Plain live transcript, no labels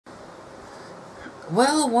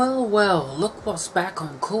Well, well, well, look what's back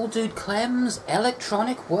on Cool Dude Clem's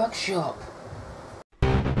Electronic Workshop.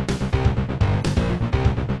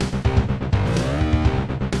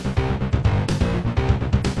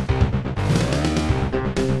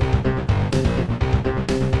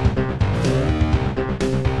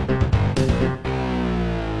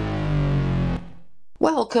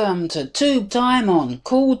 Welcome to Tube Time on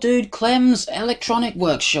Cool Dude Clem's Electronic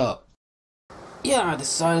Workshop. Yeah, I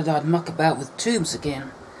decided I'd muck about with tubes again.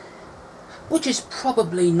 Which is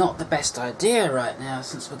probably not the best idea right now,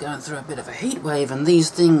 since we're going through a bit of a heat wave, and these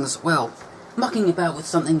things, well, mucking about with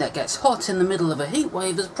something that gets hot in the middle of a heat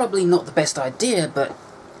wave is probably not the best idea, but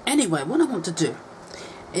anyway, what I want to do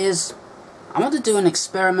is, I want to do an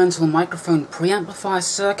experimental microphone preamplifier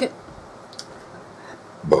circuit.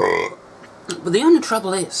 But the only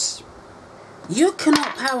trouble is, you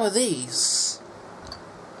cannot power these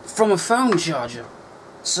from a phone charger.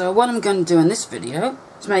 So what I'm going to do in this video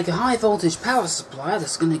is make a high voltage power supply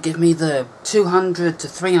that's going to give me the 200 to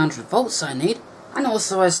 300 volts I need, and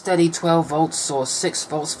also a steady 12 volts or 6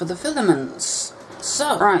 volts for the filaments.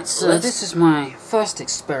 So, this is my first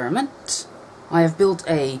experiment. I have built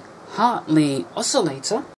a Hartley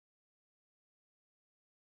oscillator.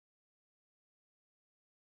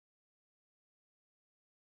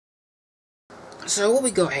 So what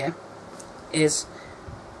we got here is,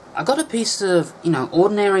 I got a piece of,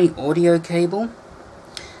 ordinary audio cable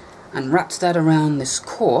and wrapped that around this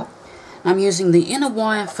core. I'm using the inner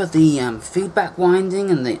wire for the feedback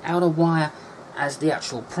winding and the outer wire as the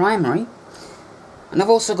actual primary. And I've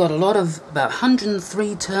also got a lot of, about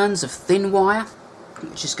 103 turns of thin wire,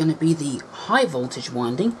 which is going to be the high voltage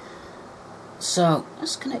winding. So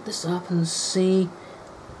let's connect this up and see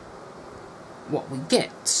what we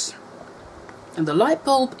get. And the light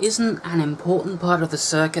bulb isn't an important part of the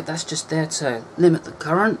circuit, that's just there to limit the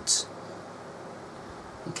current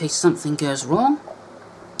in case something goes wrong.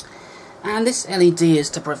 And this LED is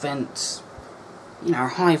to prevent,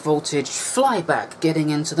 high voltage flyback getting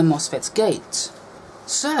into the MOSFET's gate.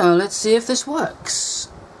 So let's see if this works.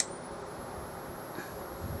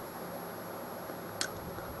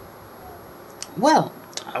 Well,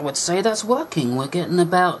 I would say that's working. We're getting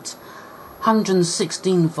about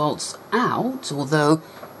 116 volts out, although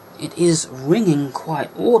it is ringing quite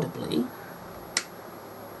audibly.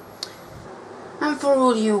 And for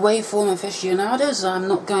all you waveform aficionados, I'm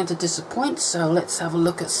not going to disappoint, so let's have a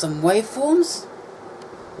look at some waveforms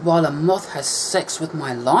while a moth has sex with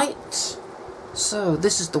my light. So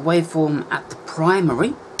this is the waveform at the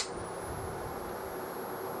primary.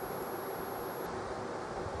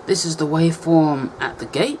 This is the waveform at the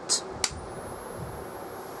gate,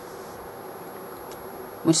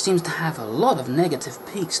 which seems to have a lot of negative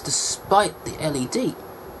peaks despite the LED.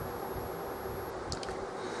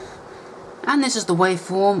 And this is the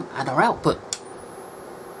waveform at our output.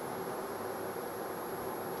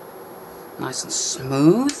 Nice and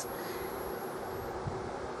smooth.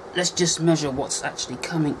 Let's just measure what's actually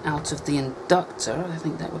coming out of the inductor. I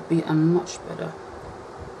think that would be a much better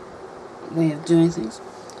way of doing things.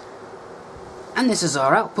 And this is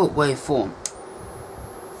our output waveform.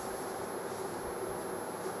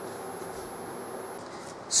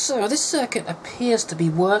 So this circuit appears to be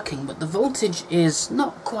working, but the voltage is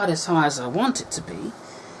not quite as high as I want it to be.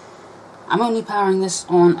 I'm only powering this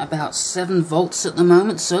on about 7 volts at the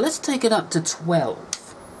moment, so let's take it up to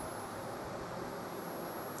 12.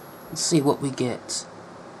 Let's see what we get.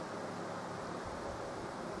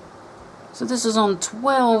 So this is on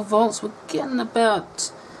 12 volts, we're getting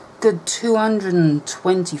about good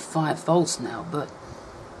 225 volts now, but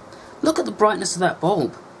look at the brightness of that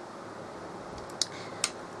bulb.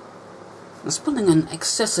 It's pulling an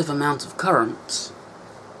excessive amount of current.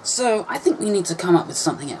 So I think we need to come up with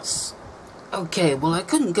something else. Okay, well I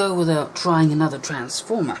couldn't go without trying another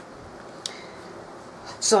transformer.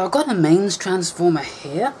 So I've got a mains transformer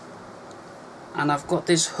here, and I've got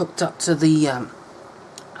this hooked up to the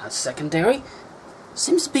secondary.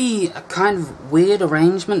 Seems to be a kind of weird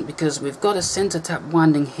arrangement because we've got a center tap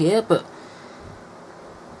winding here, but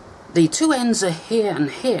the two ends are here and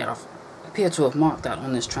here. Appear to have marked that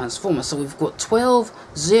on this transformer, so we've got 12,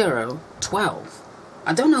 0, 12.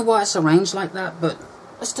 I don't know why it's arranged like that, but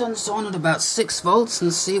let's turn this on at about 6 volts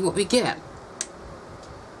and see what we get.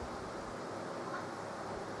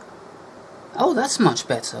 Oh, that's much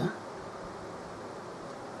better.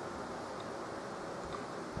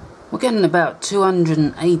 We're getting about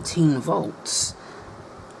 218 volts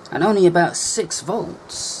and only about 6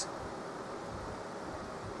 volts.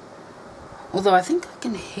 Although I think I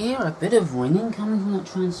can hear a bit of ringing coming from that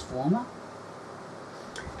transformer.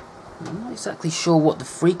 I'm not exactly sure what the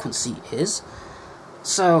frequency is,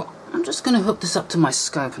 So I'm just going to hook this up to my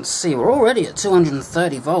scope and see. We're already at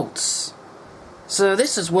 230 volts. So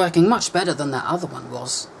this is working much better than that other one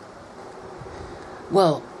was.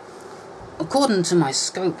 Well, according to my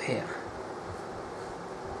scope here,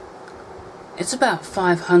 it's about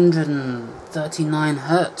 539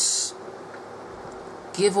 Hertz,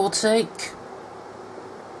 give or take.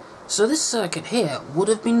 So this circuit here would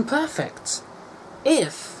have been perfect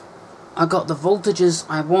if I got the voltages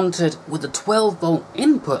I wanted with a 12 volt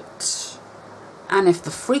input, and if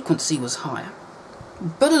the frequency was higher.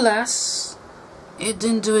 But alas, it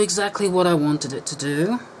didn't do exactly what I wanted it to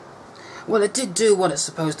do. Well, it did do what it's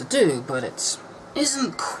supposed to do, but it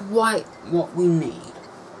isn't quite what we need.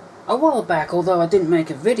 A while back, although I didn't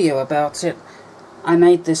make a video about it, I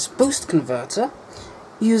made this boost converter.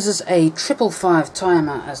 Uses a 555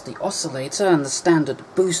 timer as the oscillator and the standard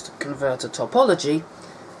boost converter topology.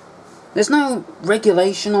 There's no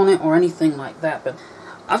regulation on it or anything like that, but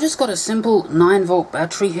I've just got a simple 9 volt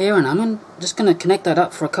battery here, and I'm just going to connect that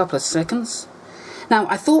up for a couple of seconds. Now,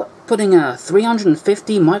 I thought putting a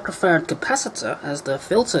 350 microfarad capacitor as the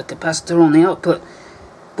filter capacitor on the output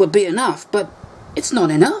would be enough, but it's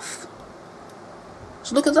not enough.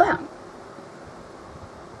 So look at that.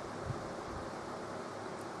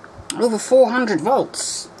 Over 400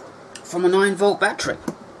 volts from a 9 volt battery.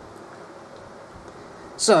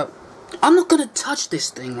 So, I'm not going to touch this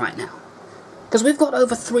thing right now, because we've got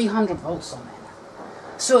over 300 volts on it.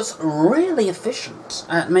 So it's really efficient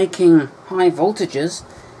at making high voltages.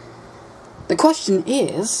 The question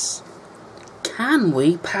is, can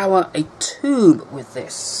we power a tube with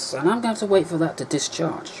this? And I'm going to have to wait for that to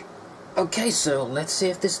discharge. Okay, so let's see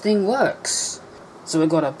if this thing works. So we've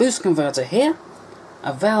got a boost converter here,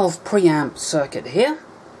 a valve preamp circuit here,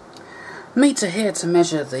 meter here to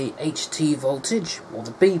measure the HT voltage, or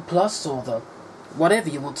the B+, or the whatever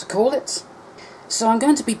you want to call it. So I'm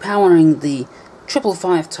going to be powering the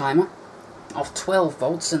 555 timer of 12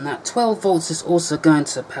 volts, and that 12 volts is also going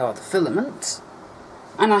to power the filament.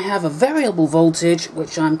 And I have a variable voltage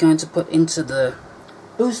which I'm going to put into the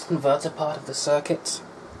boost converter part of the circuit.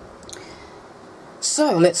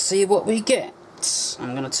 So let's see what we get.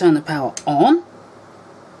 I'm going to turn the power on.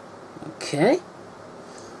 Okay.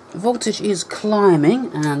 The voltage is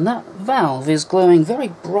climbing, and that valve is glowing very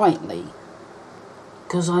brightly,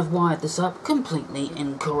 because I've wired this up completely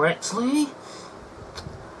incorrectly.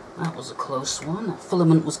 That was a close one. That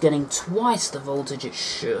filament was getting twice the voltage it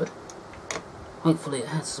should. Hopefully it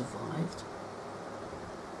has survived.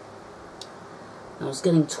 I was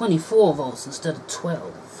getting 24 volts instead of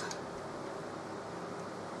 12.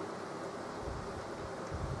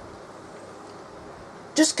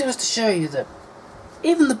 Just goes to show you that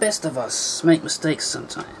even the best of us make mistakes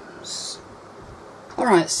sometimes.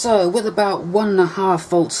 Alright, so with about 1.5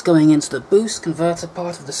 volts going into the boost converter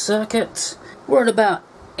part of the circuit, we're at about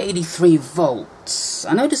 83 volts.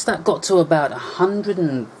 I noticed that got to about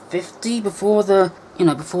 150 before the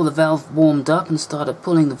valve warmed up and started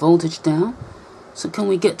pulling the voltage down. So can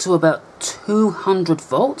we get to about 200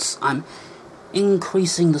 volts? I'm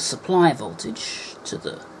increasing the supply voltage to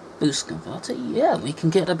the boost converter. Yeah, we can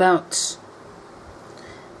get about...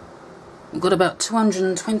 We've got about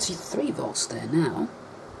 223 volts there now.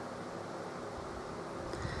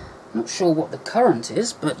 Not sure what the current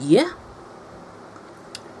is, but yeah.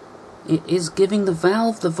 It is giving the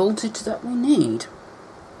valve the voltage that we need.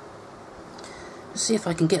 Let's see if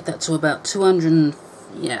I can get that to about 200...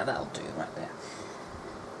 Yeah, that'll do right there.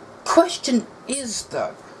 Question is,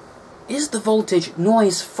 though, is the voltage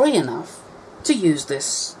noise-free enough to use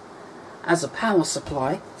this as a power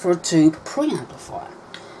supply for a tube preamplifier?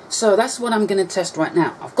 So that's what I'm going to test right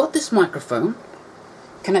now. I've got this microphone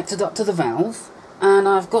connected up to the valve, and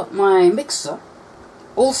I've got my mixer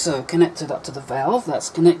also connected up to the valve. That's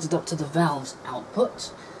connected up to the valve's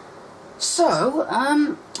output. So,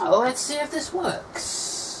 let's see if this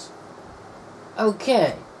works.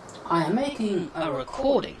 Okay, I am making a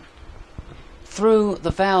recording through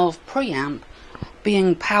the valve preamp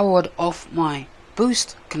being powered off my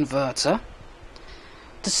boost converter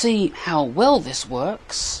to see how well this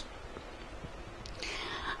works.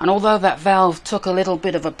 And although that valve took a little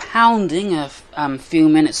bit of a pounding a few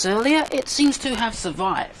minutes earlier, it seems to have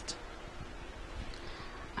survived.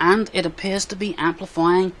 And it appears to be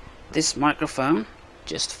amplifying this microphone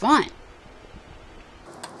just fine.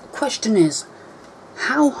 The question is,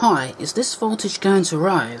 how high is this voltage going to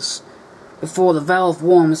rise before the valve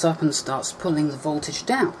warms up and starts pulling the voltage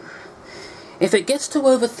down? If it gets to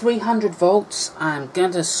over 300 volts, I'm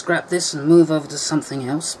going to scrap this and move over to something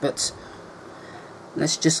else, but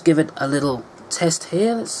let's just give it a little test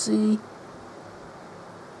here. Let's see.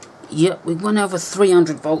 Yep, we went over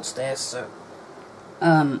 300 volts there, so...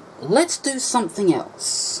 let's do something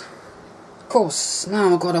else. Of course,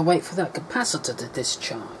 now I've got to wait for that capacitor to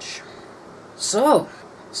discharge. So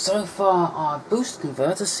far our boost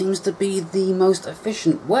converter seems to be the most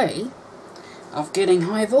efficient way of getting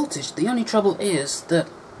high voltage. The only trouble is that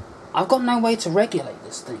I've got no way to regulate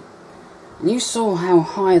this thing. And you saw how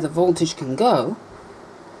high the voltage can go,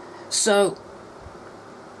 so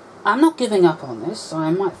I'm not giving up on this.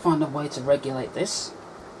 I might find a way to regulate this.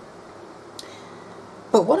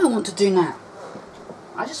 But what I want to do now,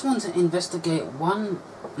 I just want to investigate one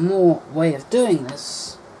more way of doing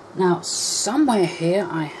this. Now, somewhere here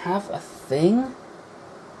I have a thing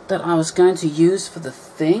that I was going to use for the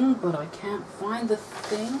thing, but I can't find the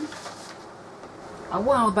thing. A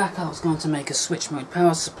while back I was going to make a switch mode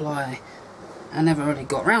power supply. I never really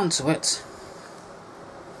got round to it.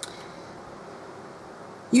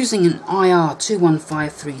 Using an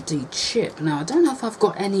IR2153D chip. Now, I don't know if I've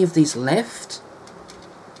got any of these left.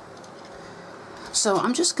 So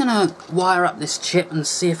I'm just going to wire up this chip and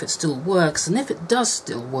see if it still works, and if it does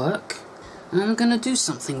still work, I'm going to do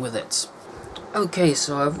something with it. Okay,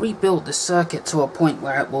 so I've rebuilt the circuit to a point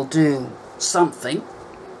where it will do something.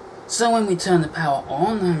 So when we turn the power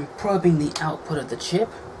on and probing the output of the chip,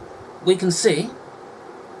 we can see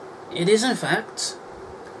it is in fact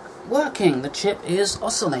working. The chip is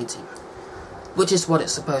oscillating, which is what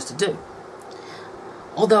it's supposed to do.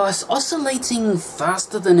 Although it's oscillating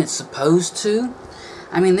faster than it's supposed to.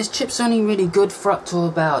 I mean, this chip's only really good for up to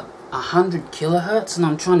about 100 kilohertz, and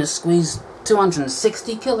I'm trying to squeeze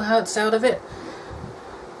 260 kilohertz out of it.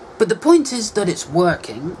 But the point is that it's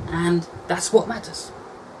working, and that's what matters.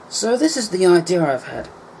 So this is the idea I've had.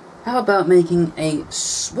 How about making a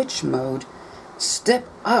switch mode step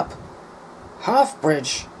up half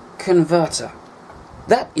bridge converter?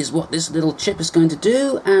 That is what this little chip is going to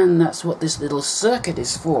do, and that's what this little circuit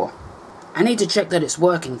is for. I need to check that it's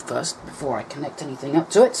working first before I connect anything up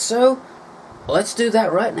to it, so let's do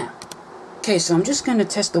that right now. Okay, so I'm just going to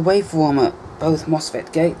test the waveform at both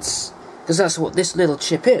MOSFET gates, because that's what this little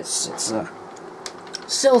chip is. It's a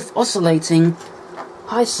self-oscillating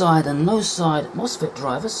high side and low side MOSFET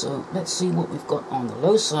driver, so let's see what we've got on the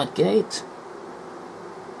low side gate.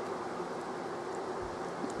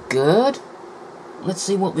 Good. Let's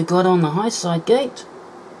see what we got on the high side gate.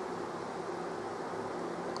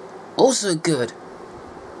 Also good.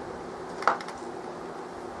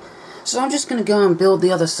 So I'm just going to go and build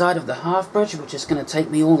the other side of the half bridge, which is going to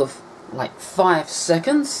take me all of like 5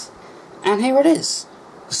 seconds. And here it is.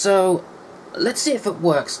 So let's see if it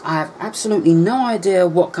works. I have absolutely no idea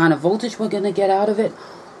what kind of voltage we're going to get out of it,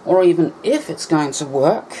 or even if it's going to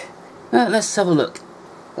work. Let's have a look.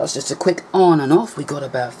 That's just a quick on and off. We got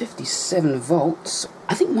about 57 volts.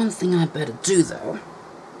 I think one thing I'd better do though,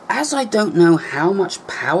 as I don't know how much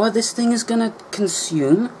power this thing is going to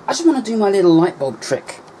consume, I just want to do my little light bulb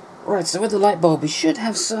trick. Right, so with the light bulb we should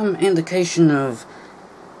have some indication of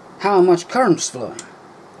how much current's flowing.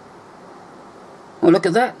 Oh, look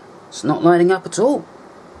at that. It's not lighting up at all.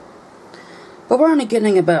 But we're only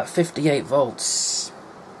getting about 58 volts.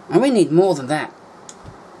 And we need more than that.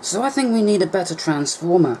 So I think we need a better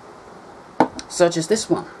transformer, such as this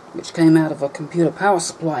one, which came out of a computer power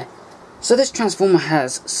supply. So this transformer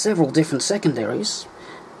has several different secondaries,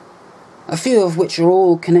 a few of which are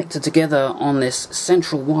all connected together on this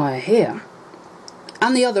central wire here,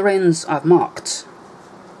 and the other ends I've marked.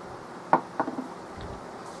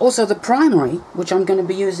 Also the primary, which I'm going to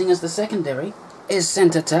be using as the secondary, is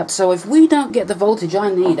center tapped, so if we don't get the voltage I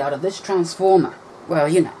need out of this transformer, well,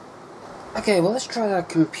 you know. Okay, well let's try our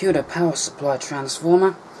computer power supply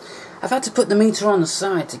transformer. I've had to put the meter on the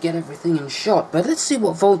side to get everything in shot, but let's see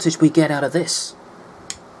what voltage we get out of this.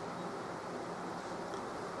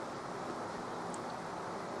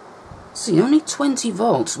 See, only 20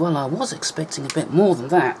 volts. Well, I was expecting a bit more than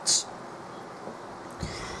that.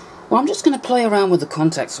 Well, I'm just going to play around with the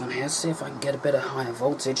contacts on here, see if I can get a bit of higher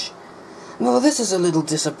voltage. Well, this is a little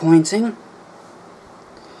disappointing.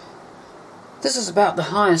 This is about the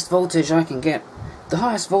highest voltage I can get. The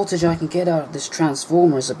highest voltage I can get out of this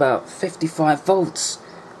transformer is about 55 volts,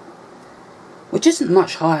 which isn't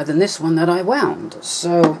much higher than this one that I wound.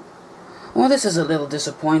 So, well, this is a little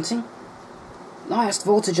disappointing. The highest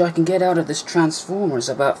voltage I can get out of this transformer is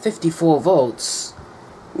about 54 volts,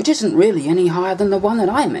 which isn't really any higher than the one that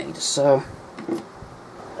I made. So,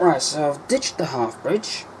 right, so I've ditched the half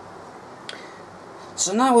bridge.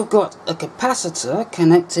 So now we've got a capacitor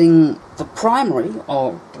connecting the primary,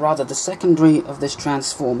 or rather the secondary of this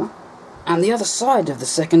transformer, and the other side of the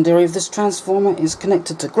secondary of this transformer is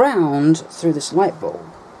connected to ground through this light bulb.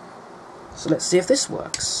 So let's see if this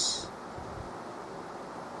works.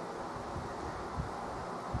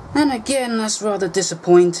 And again, that's rather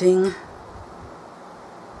disappointing.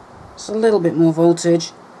 It's a little bit more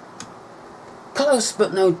voltage. Close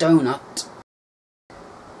but no donut.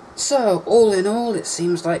 So, all in all, it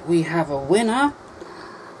seems like we have a winner.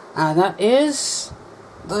 And that is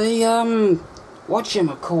the,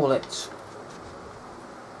 whatchamacallit.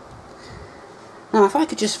 Now, if I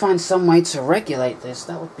could just find some way to regulate this,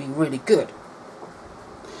 that would be really good.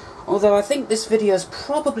 Although I think this video is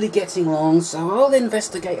probably getting long, so I'll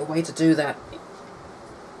investigate a way to do that.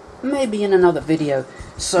 Maybe in another video.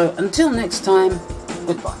 So, until next time,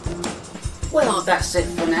 goodbye. Well, that's it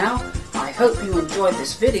for now. I hope you enjoyed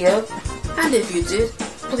this video, and if you did,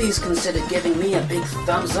 please consider giving me a big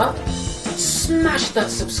thumbs up. Smash that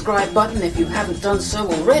subscribe button if you haven't done so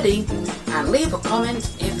already, and leave a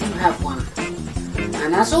comment if you have one.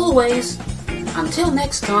 And as always, until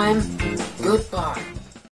next time, goodbye.